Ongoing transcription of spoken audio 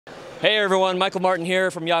Hey everyone, Michael Martin here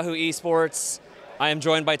from Yahoo Esports. I am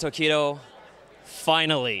joined by Tokido,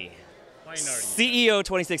 finally. CEO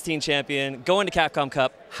 2016 champion, going to Capcom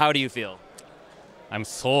Cup. How do you feel? I'm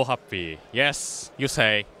so happy. Yes, you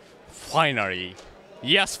say, finally.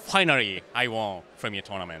 Yes, finally, I won Premier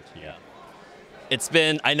Tournament. Yeah.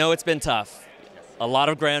 I know it's been tough. A lot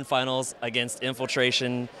of grand finals against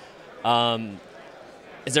Infiltration.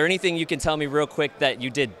 Is there anything you can tell me real quick that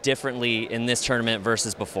you did differently in this tournament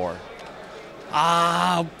versus before?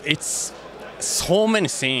 It's so many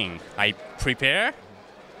things I prepare.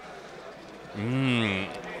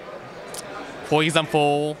 For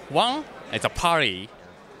example, one is a parry.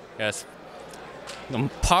 Yes,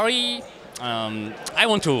 parry. I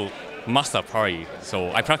want to master parry,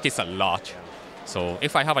 so I practice a lot. So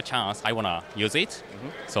if I have a chance, I wanna use it.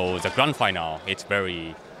 So the grand final,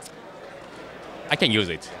 I can use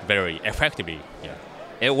it very effectively. Yeah.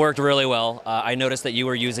 It worked really well. I noticed that you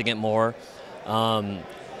were using it more.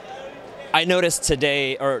 I noticed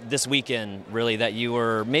today, or this weekend, really, that you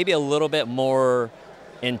were maybe a little bit more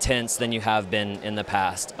intense than you have been in the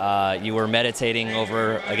past. You were meditating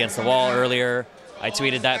over against the wall earlier. I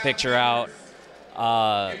tweeted that picture out.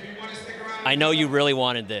 I know you really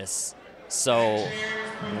wanted this. So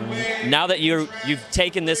now that you've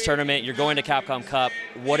taken this tournament, you're going to Capcom Cup,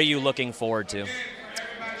 what are you looking forward to?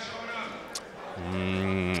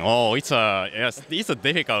 It's a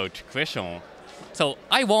difficult question. So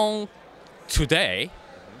I won today,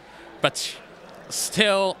 but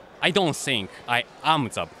still I don't think I am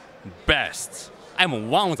the best. I'm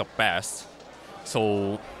one of the best.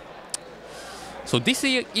 So this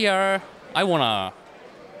year I wanna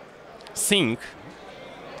think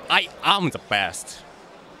I am the best.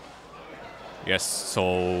 Yes.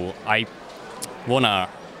 So I wanna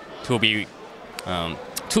to be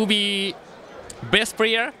best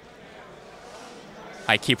player.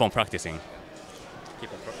 I keep on practicing,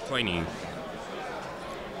 keep on training.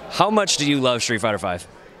 How much do you love Street Fighter V?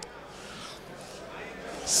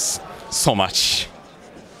 So much.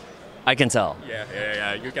 I can tell.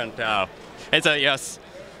 Yeah, you can tell. It's a yes.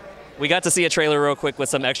 We got to see a trailer real quick with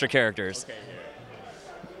some extra characters. Okay,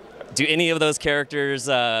 yeah. Do any of those characters,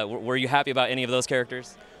 were you happy about any of those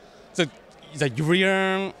characters? So the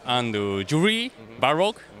Urien and Juri,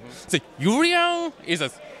 Balrog. So Urien is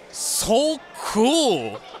so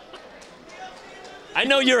cool. I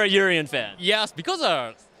know you're a Urien fan. Yes, because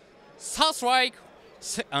Third Strike,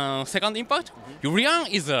 Second Impact, Urien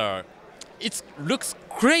it looks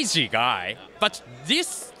crazy guy, but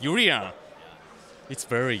this Urien, it's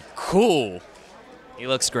very cool. He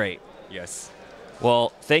looks great. Yes.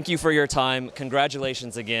 Well, thank you for your time.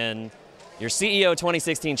 Congratulations again. Your CEO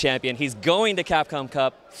 2016 champion. He's going to Capcom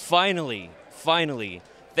Cup. Finally.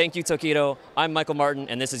 Thank you, Tokido. I'm Michael Martin,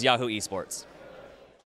 and this is Yahoo Esports.